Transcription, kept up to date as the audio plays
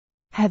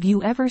Have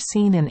you ever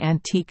seen an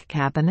antique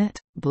cabinet,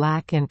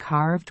 black and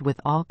carved with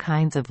all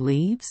kinds of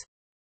leaves?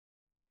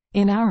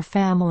 In our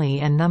family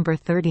and number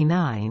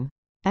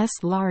 39's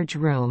large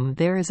room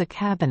there is a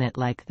cabinet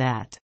like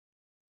that.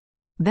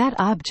 That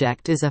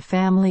object is a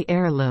family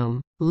heirloom,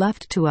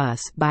 left to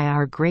us by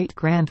our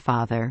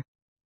great-grandfather.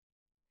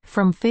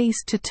 From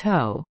face to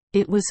toe,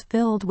 it was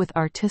filled with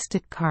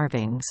artistic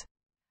carvings.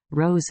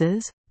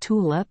 Roses,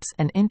 tulips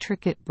and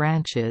intricate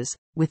branches,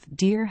 with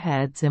deer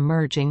heads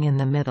emerging in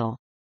the middle.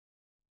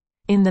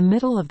 In the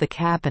middle of the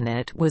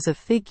cabinet was a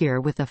figure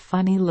with a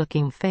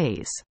funny-looking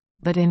face,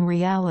 but in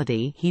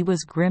reality he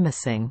was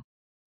grimacing.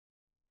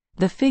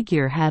 The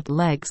figure had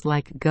legs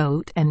like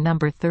goat and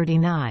number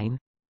 39's,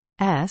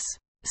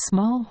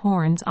 small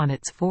horns on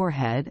its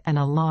forehead and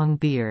a long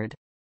beard.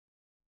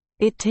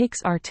 It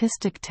takes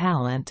artistic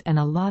talent and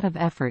a lot of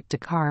effort to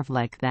carve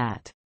like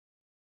that.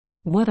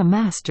 What a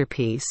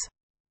masterpiece!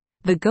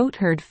 The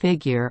goatherd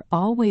figure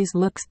always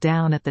looks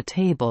down at the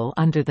table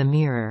under the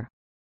mirror.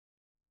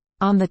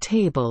 On the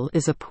table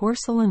is a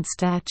porcelain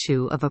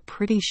statue of a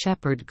pretty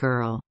shepherd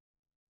girl.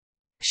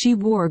 She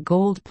wore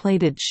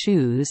gold-plated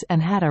shoes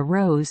and had a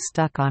rose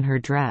stuck on her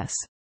dress.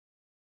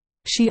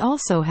 She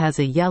also has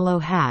a yellow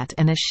hat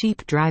and a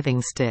sheep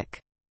driving stick.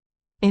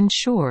 In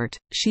short,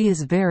 she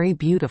is very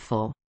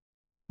beautiful.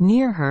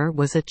 Near her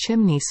was a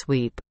chimney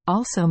sweep,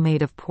 also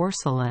made of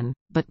porcelain,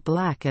 but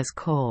black as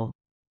coal.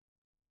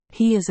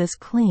 He is as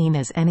clean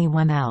as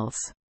anyone else.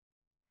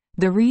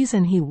 The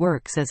reason he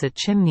works as a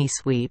chimney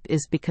sweep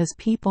is because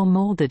people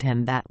molded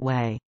him that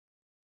way.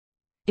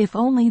 If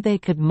only they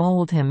could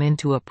mold him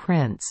into a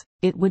prince,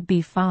 it would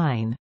be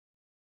fine.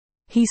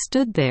 He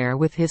stood there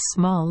with his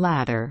small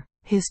ladder,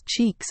 his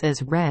cheeks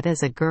as red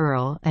as a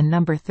girl and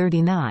number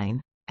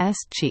 39's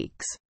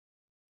cheeks.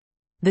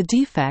 The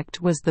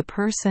defect was the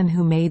person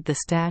who made the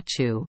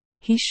statue.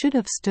 He should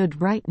have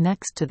stood right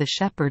next to the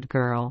shepherd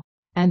girl,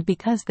 and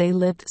because they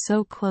lived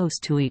so close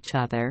to each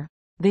other,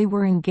 they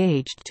were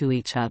engaged to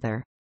each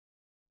other.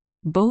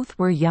 Both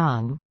were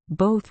young,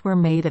 both were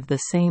made of the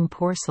same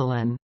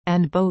porcelain,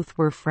 and both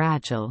were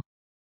fragile.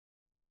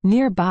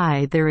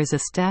 Nearby there is a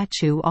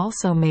statue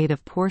also made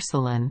of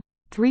porcelain,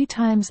 3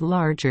 times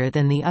larger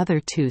than the other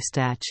 2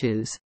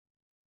 statues.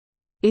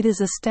 It is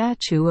a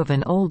statue of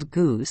an old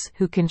goose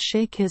who can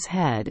shake his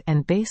head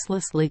and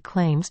baselessly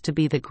claims to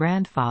be the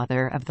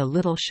grandfather of the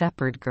little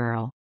shepherd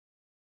girl.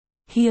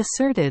 He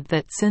asserted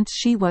that since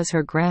she was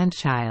her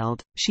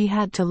grandchild, she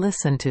had to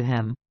listen to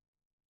him.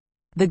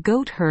 The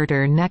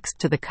goatherder next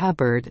to the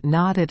cupboard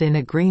nodded in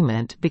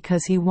agreement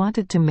because he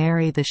wanted to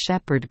marry the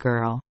shepherd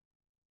girl.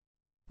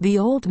 The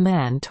old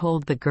man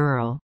told the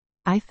girl,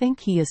 "I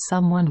think he is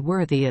someone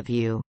worthy of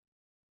you.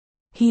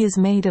 He is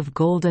made of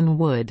golden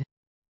wood."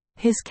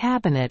 His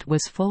cabinet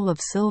was full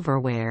of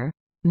silverware,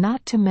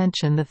 not to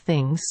mention the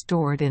things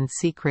stored in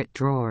secret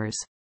drawers.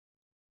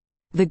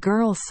 The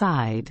girl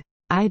sighed.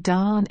 "I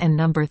Don and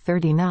number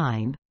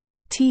 39's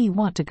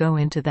want to go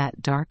into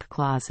that dark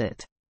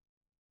closet.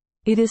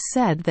 It is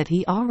said that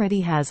he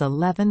already has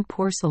 11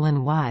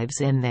 porcelain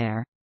wives in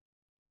there."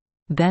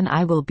 "Then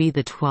I will be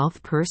the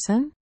 12th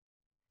person?"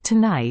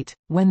 "Tonight,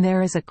 when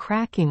there is a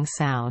cracking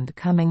sound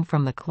coming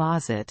from the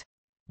closet,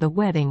 the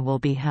wedding will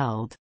be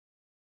held.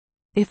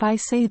 If I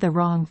say the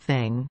wrong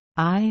thing,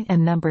 I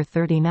and number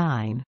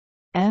 39's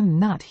am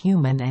not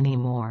human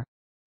anymore."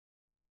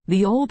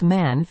 The old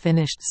man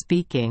finished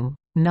speaking,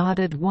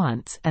 nodded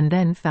once and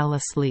then fell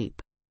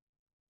asleep.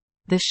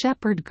 The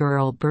shepherd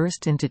girl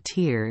burst into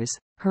tears,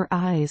 her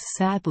eyes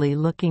sadly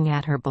looking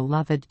at her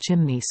beloved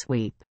chimney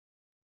sweep.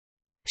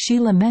 She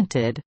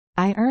lamented,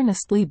 "I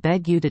earnestly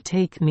beg you to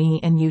take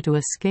me and you to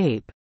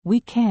escape. We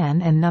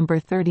can and number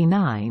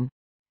 39's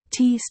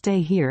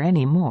stay here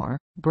anymore,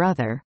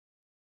 brother.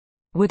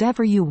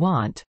 Whatever you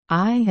want,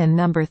 I and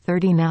number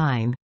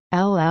 39's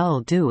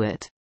do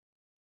it.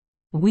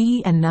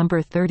 We and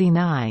number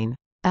 39's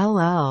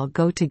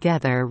go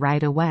together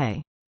right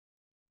away.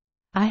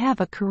 I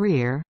have a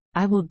career,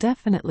 I will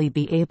definitely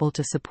be able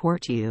to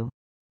support you."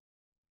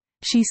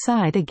 She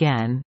sighed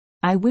again.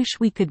 "I wish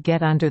we could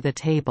get under the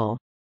table.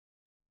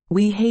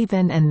 We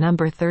Haven and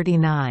number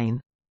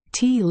 39's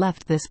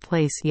left this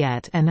place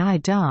yet and I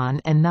Don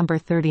and number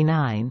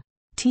 39's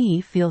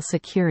feel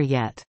secure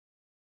yet."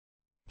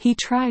 He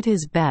tried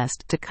his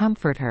best to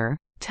comfort her,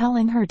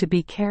 telling her to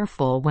be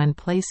careful when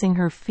placing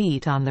her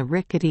feet on the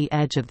rickety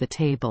edge of the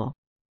table.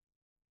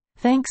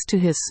 Thanks to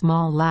his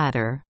small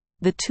ladder,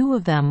 the 2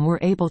 of them were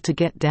able to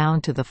get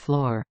down to the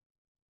floor.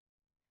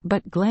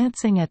 But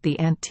glancing at the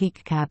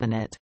antique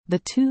cabinet, the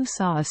 2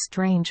 saw a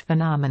strange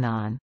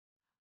phenomenon.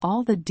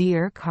 All the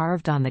deer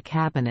carved on the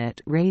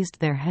cabinet raised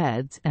their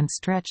heads and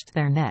stretched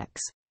their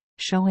necks,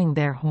 showing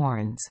their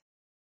horns.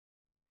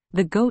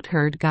 The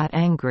goatherd got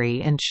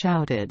angry and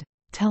shouted,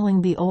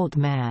 telling the old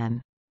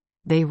man,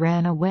 "They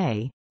ran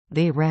away,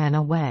 they ran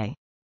away."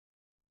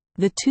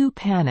 The 2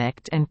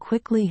 panicked and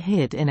quickly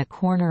hid in a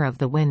corner of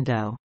the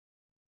window.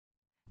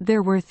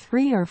 There were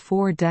 3 or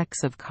 4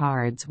 decks of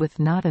cards with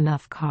not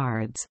enough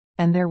cards,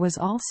 and there was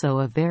also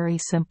a very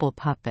simple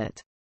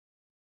puppet.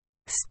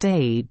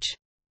 Stage.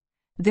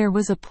 There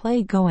was a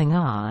play going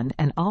on,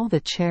 and all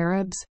the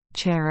cherubs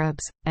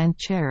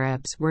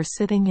were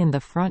sitting in the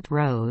front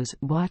rows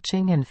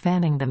watching and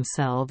fanning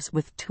themselves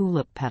with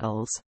tulip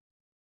petals.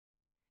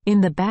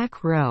 In the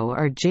back row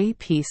are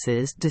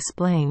J-pieces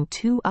displaying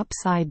two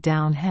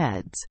upside-down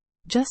heads,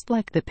 just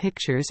like the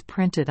pictures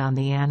printed on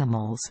the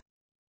animals.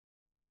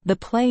 The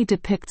play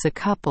depicts a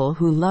couple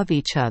who love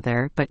each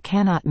other but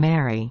cannot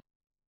marry.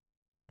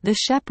 The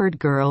shepherd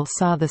girl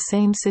saw the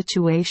same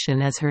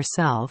situation as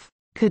herself.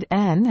 Could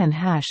N and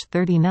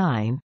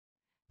 #39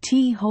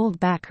 T hold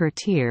back her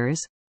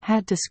tears,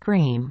 had to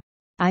scream,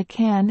 "I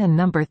can," and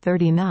number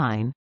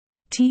 39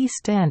 T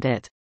stand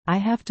it, "I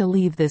have to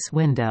leave this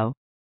window."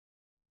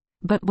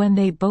 But when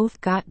they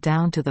both got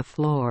down to the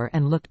floor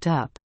and looked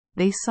up,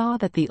 they saw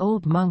that the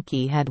old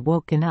monkey had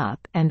woken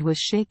up and was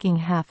shaking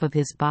half of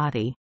his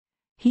body.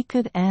 He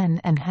could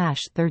N and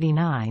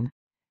 #39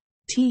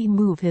 T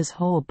move his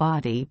whole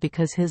body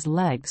because his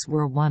legs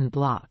were one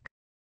block.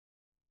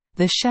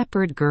 The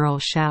shepherd girl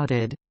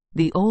shouted,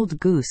 "The old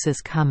goose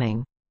is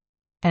coming!"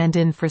 And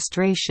in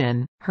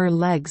frustration, her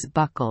legs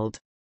buckled.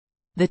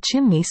 The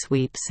chimney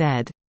sweep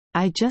said,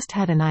 "I just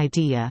had an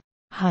idea,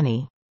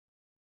 honey.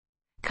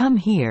 Come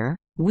here,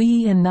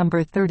 we and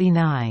number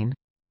 39.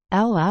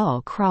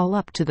 LL crawl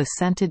up to the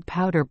scented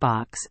powder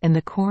box in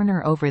the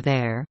corner over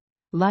there,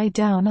 lie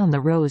down on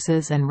the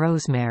roses and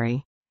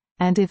rosemary,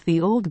 and if the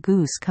old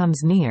goose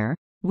comes near,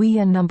 we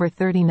and number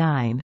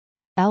 39.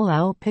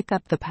 LL pick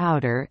up the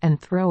powder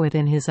and throw it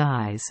in his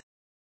eyes."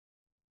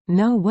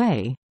 No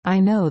way, I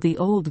know the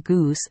old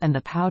goose and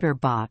the powder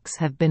box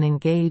have been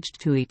engaged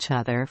to each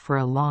other for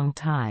a long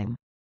time.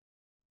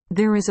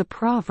 There is a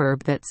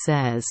proverb that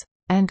says,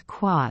 "And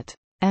quat,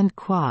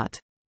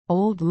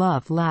 old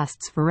love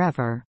lasts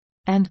forever,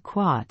 and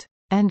quat,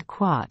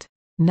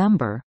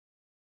 number."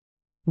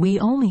 We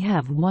only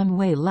have one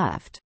way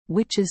left,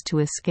 which is to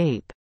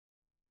escape.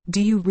 Do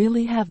you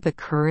really have the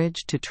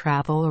courage to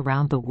travel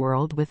around the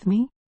world with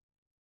me?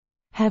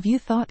 Have you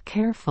thought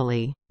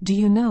carefully? Do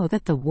you know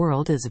that the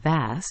world is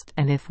vast,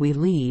 and if we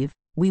leave,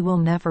 we will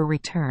never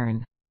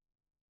return?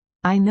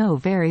 I know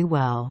very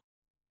well.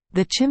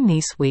 The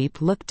chimney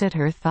sweep looked at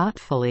her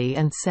thoughtfully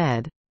and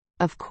said,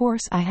 "Of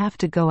course I have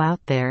to go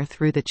out there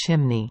through the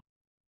chimney.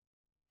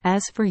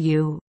 As for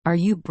you, are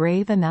you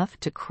brave enough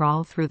to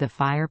crawl through the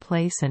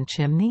fireplace and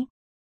chimney?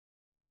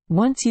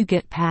 Once you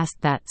get past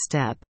that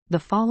step, the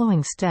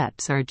following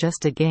steps are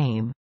just a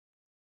game.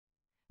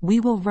 We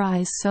will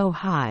rise so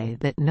high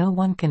that no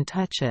one can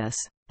touch us,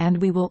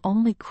 and we will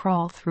only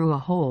crawl through a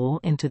hole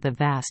into the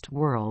vast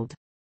world."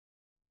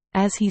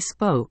 As he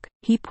spoke,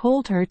 he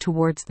pulled her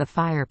towards the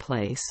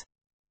fireplace.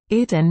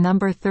 It and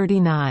number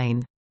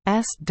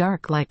 39's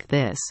dark like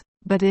this,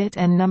 but it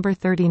and number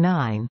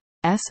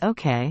 39's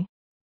okay.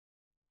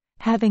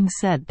 Having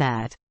said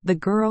that, the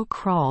girl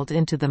crawled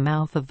into the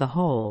mouth of the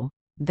hole,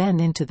 then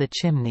into the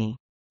chimney.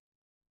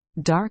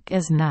 Dark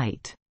as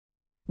night.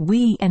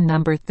 We and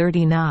number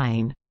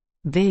 39,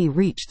 they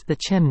reached the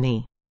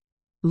chimney.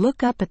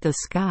 Look up at the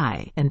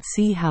sky and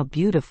see how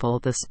beautiful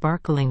the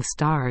sparkling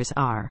stars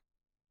are.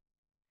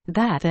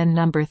 That and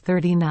number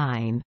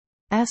 39's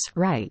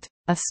right,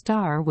 a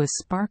star was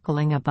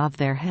sparkling above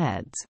their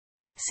heads,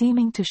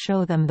 seeming to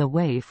show them the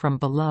way from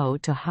below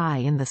to high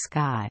in the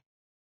sky.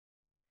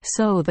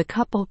 So the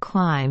couple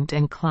climbed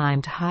and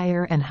climbed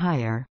higher and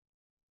higher.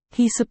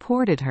 He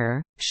supported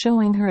her,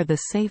 showing her the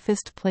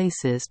safest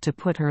places to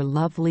put her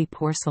lovely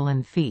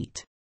porcelain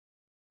feet.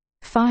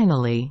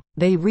 Finally,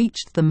 they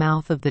reached the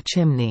mouth of the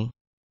chimney.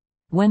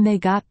 When they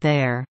got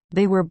there,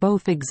 they were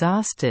both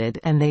exhausted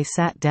and they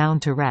sat down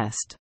to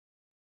rest.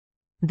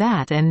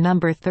 That and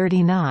number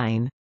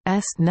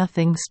 39's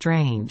nothing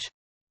strange.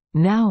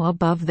 Now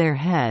above their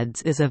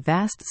heads is a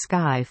vast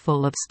sky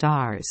full of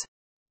stars.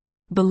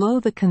 Below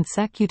the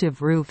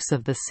consecutive roofs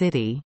of the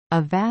city,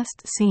 a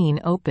vast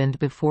scene opened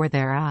before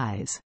their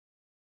eyes.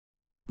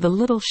 The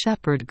little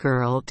shepherd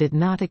girl did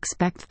not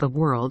expect the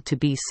world to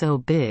be so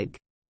big.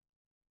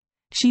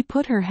 She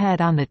put her head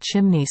on the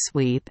chimney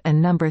sweep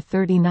and number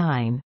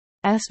 39's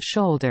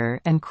shoulder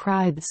and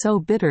cried so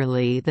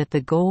bitterly that the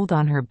gold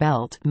on her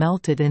belt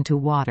melted into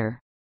water.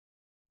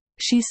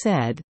 She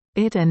said,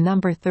 "It and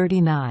number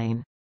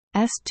 39's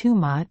too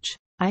much,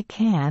 I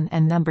can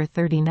and number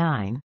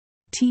 39's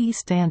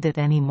stand it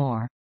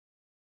anymore.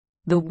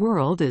 The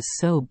world is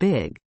so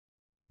big.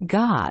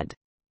 God!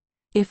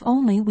 If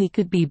only we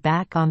could be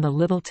back on the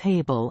little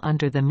table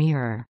under the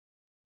mirror.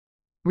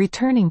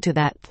 Returning to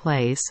that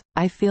place,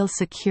 I feel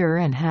secure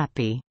and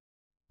happy.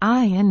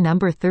 I and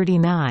number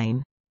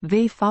 39,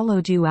 they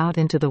followed you out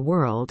into the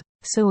world,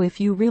 so if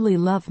you really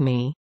love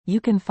me, you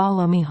can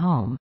follow me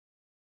home."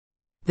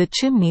 The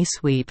chimney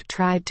sweep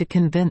tried to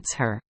convince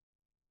her.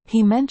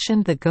 He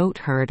mentioned the goat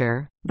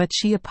herder, but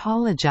she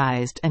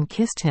apologized and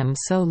kissed him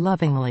so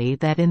lovingly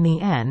that in the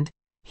end,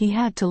 he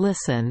had to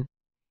listen,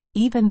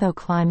 even though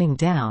climbing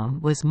down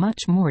was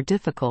much more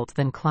difficult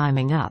than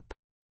climbing up.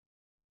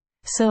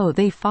 So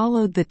they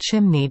followed the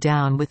chimney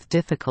down with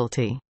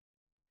difficulty.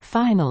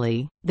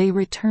 Finally, they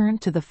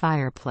returned to the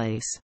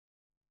fireplace.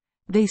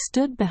 They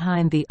stood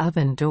behind the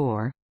oven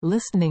door,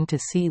 listening to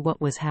see what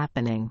was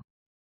happening.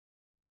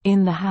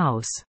 In the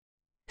house,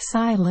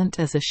 silent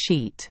as a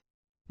sheet,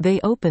 they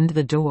opened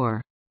the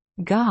door.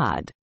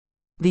 God!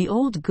 The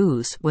old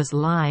goose was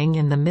lying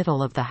in the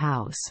middle of the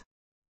house.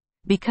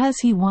 Because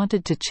he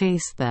wanted to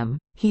chase them,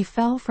 he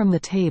fell from the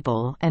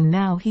table and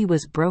now he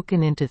was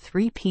broken into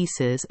 3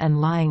 pieces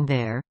and lying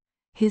there,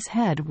 his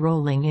head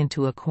rolling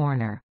into a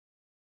corner.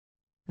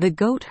 The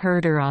goat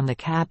herder on the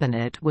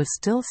cabinet was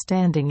still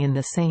standing in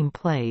the same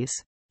place.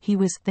 He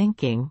was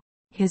thinking,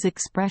 his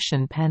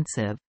expression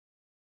pensive.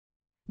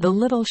 The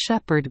little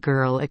shepherd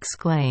girl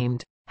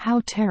exclaimed,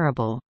 "How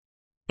terrible!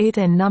 It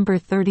and number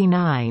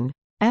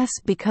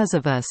 39's because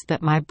of us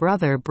that my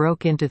brother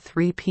broke into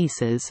 3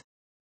 pieces.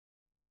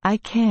 I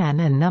can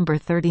and number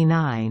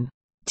 39's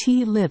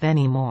live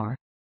anymore."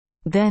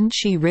 Then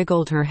she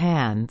wriggled her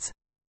hands.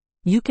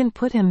 "You can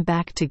put him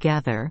back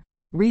together,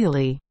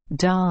 really,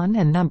 Don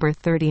and number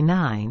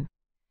 39's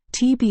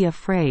be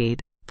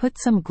afraid. Put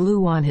some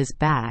glue on his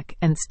back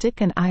and stick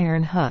an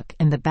iron hook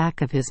in the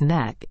back of his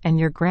neck and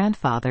your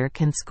grandfather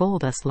can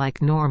scold us like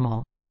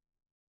normal."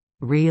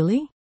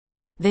 "Really?"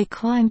 They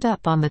climbed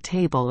up on the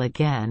table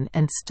again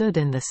and stood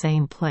in the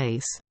same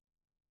place.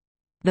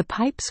 The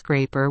pipe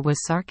scraper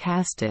was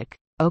sarcastic.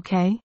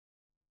 "Okay?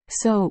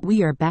 So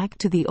we are back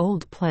to the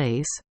old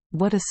place.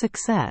 What a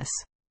success.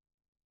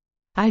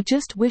 I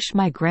just wish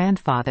my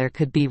grandfather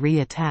could be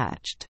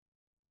reattached.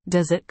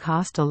 Does it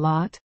cost a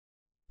lot?"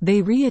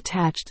 They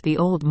reattached the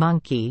old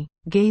monkey,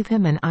 gave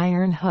him an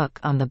iron hook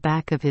on the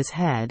back of his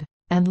head,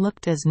 and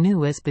looked as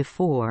new as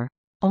before,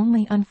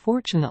 only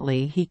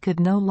unfortunately he could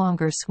no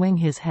longer swing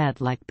his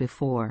head like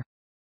before.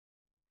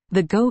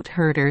 The goat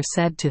herder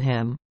said to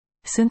him,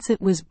 "Since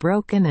it was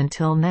broken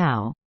until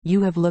now,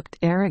 you have looked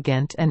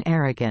arrogant and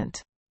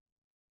arrogant.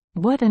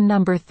 What a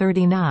number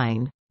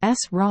 39's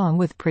wrong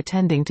with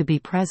pretending to be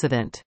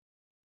president?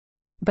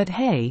 But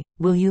hey,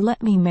 will you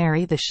let me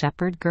marry the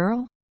shepherd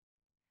girl?"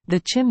 The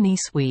chimney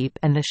sweep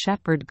and the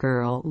shepherd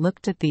girl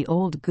looked at the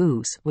old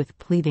goose with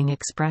pleading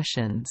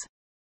expressions.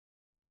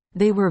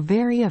 They were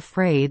very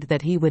afraid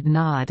that he would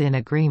nod in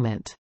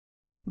agreement.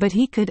 But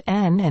he could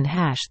n and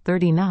hash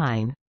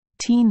 39's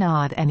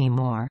nod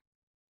anymore.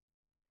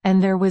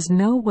 And there was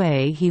no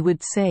way he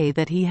would say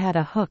that he had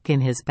a hook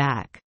in his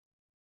back.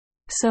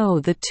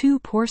 So the 2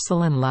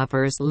 porcelain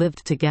lovers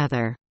lived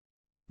together.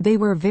 They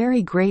were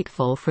very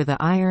grateful for the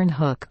iron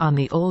hook on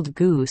the old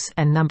goose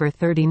and number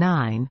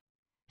 39's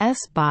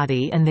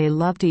body and they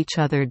loved each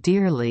other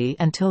dearly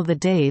until the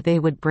day they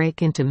would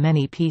break into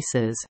many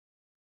pieces.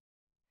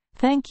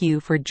 Thank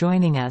you for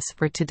joining us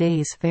for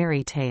today's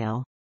fairy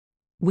tale.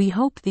 We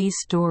hope these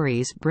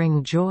stories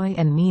bring joy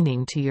and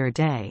meaning to your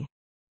day.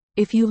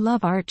 If you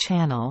love our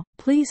channel,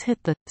 please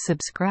hit the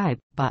subscribe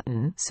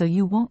button so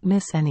you won't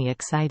miss any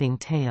exciting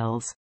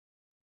tales.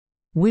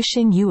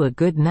 Wishing you a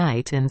good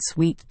night and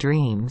sweet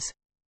dreams.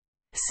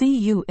 See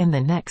you in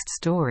the next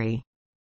story.